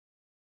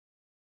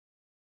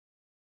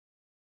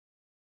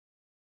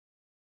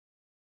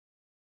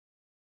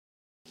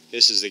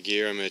This is the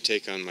gear I'm going to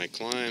take on my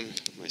climb,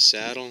 my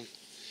saddle,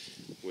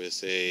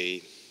 with a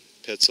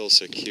Petzl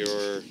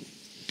Secure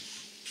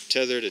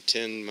tether to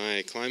attend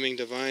my climbing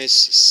device,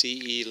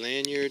 CE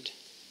lanyard,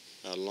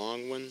 a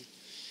long one,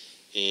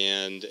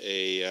 and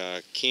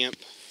a camp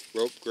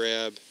rope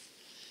grab,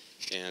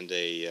 and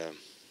a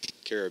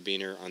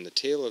carabiner on the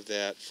tail of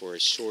that for a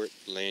short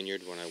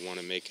lanyard when I want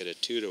to make it a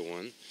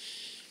 2-to-1.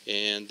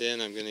 And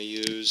then I'm going to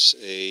use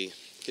a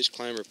hitch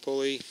climber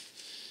pulley,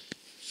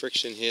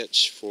 friction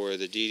hitch for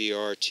the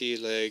DDR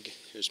T-leg.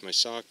 Here's my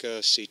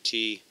Saka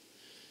CT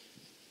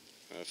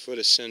foot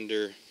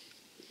ascender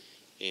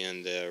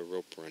and the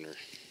rope runner.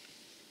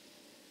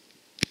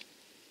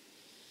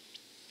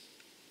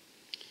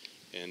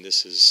 And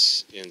this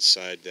is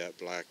inside that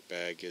black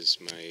bag is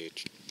my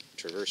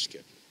traverse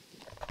kit.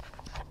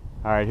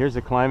 Alright, here's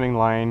the climbing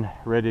line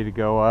ready to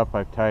go up.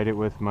 I've tied it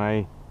with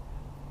my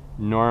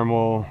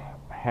normal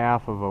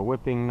half of a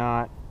whipping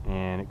knot,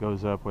 and it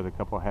goes up with a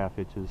couple half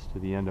hitches to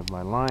the end of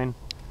my line,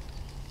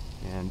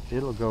 and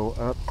it'll go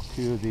up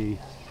to the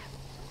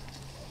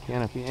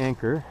canopy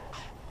anchor.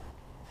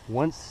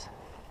 Once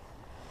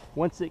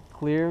it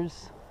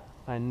clears,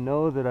 I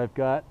know that I've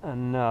got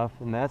enough,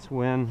 and that's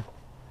when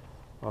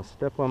I'll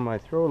step on my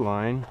throw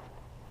line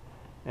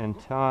and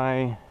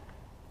tie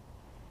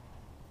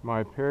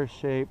my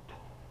pear-shaped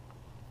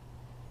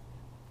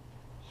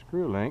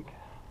screw link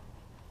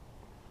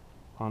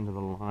onto the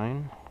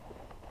line.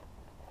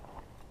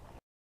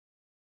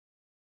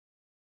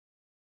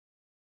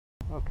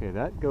 Okay,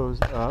 that goes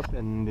up,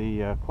 and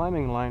the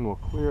climbing line will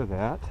clear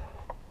that.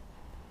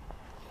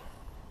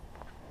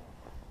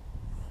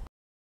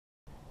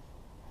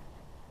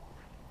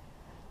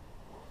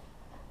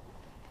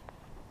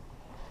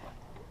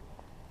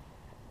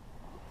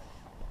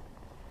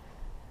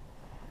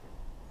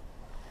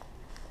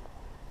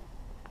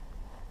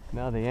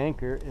 Now the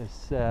anchor is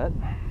set.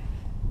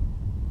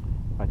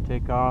 I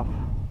take off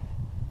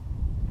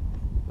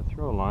the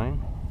throw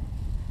line,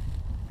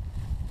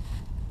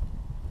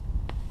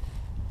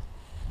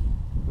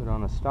 put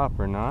on a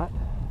stopper knot,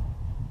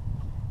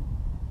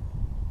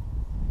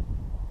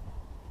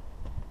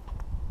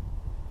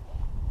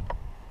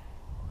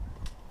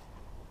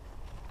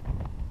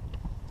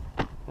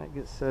 that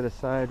gets set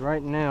aside.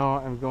 Right now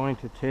I'm going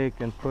to take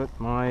and put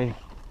my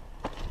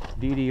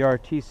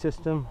DDR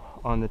T-system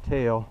on the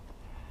tail,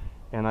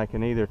 and I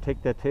can either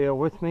take that tail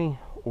with me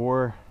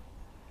or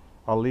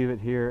I'll leave it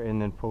here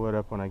and then pull it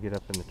up when I get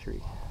up in the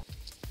tree.